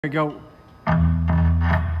There we go.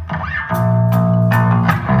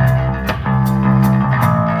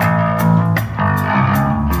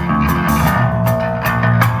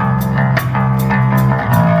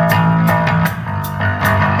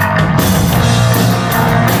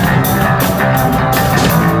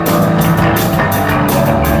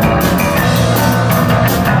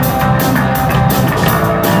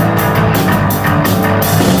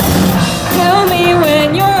 Tell me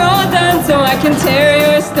when you're all done so I can tear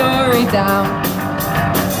your story down.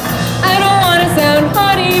 I don't wanna sound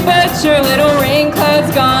haughty, but your little rain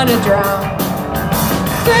cloud's gonna drown.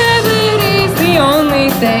 Gravity's the only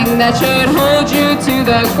thing that should hold you to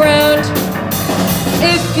the ground.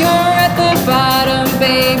 If you're at the bottom,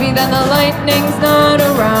 baby, then the lightning's not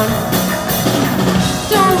around.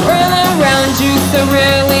 Don't roll around you, so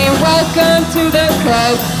really welcome to the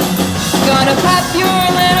club. Gonna pop your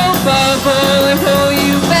little bubble and pull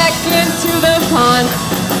you back into the pond.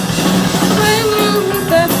 When you meet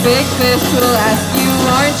the big fish, we'll ask you,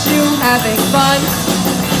 aren't you having fun?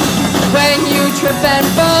 When you trip and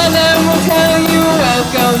fall, then we'll tell you,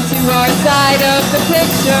 welcome to our side of the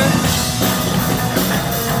picture.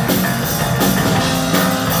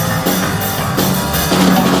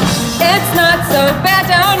 It's not so bad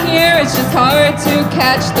down here, it's just hard to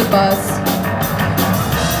catch the bus.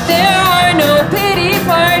 There are no pity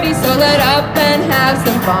parties, so let up and have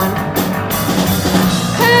some fun.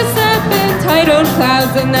 Pass up entitled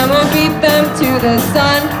clouds and then we'll beat them to the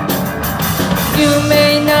sun. You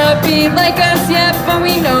may not be like us yet, but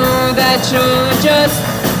we know that you'll adjust.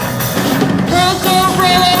 World don't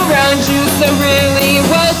roll around you, so really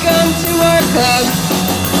welcome to our club.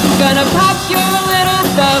 Gonna pop your little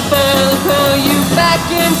bubble, pull you back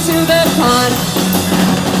into the pond.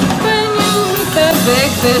 The big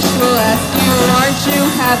fish will ask you, aren't you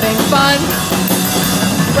having fun?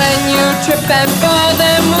 When you trip and fall,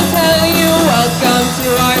 then we'll tell you, welcome to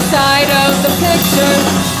our side of the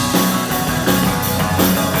picture.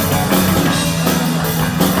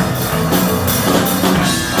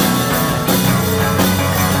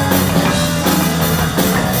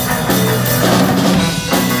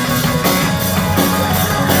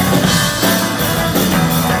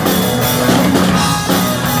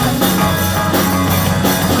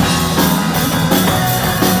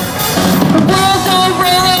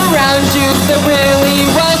 So really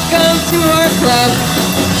welcome to our club.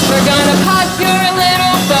 We're gonna pop your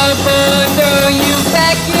little bubble and throw you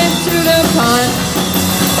back into the pond.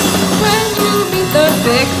 When you meet the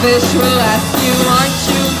big fish, we'll ask you, aren't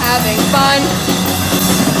you having fun?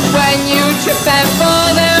 When you trip and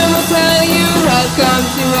fall, then we'll tell you, welcome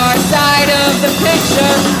to our side of the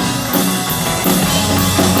picture.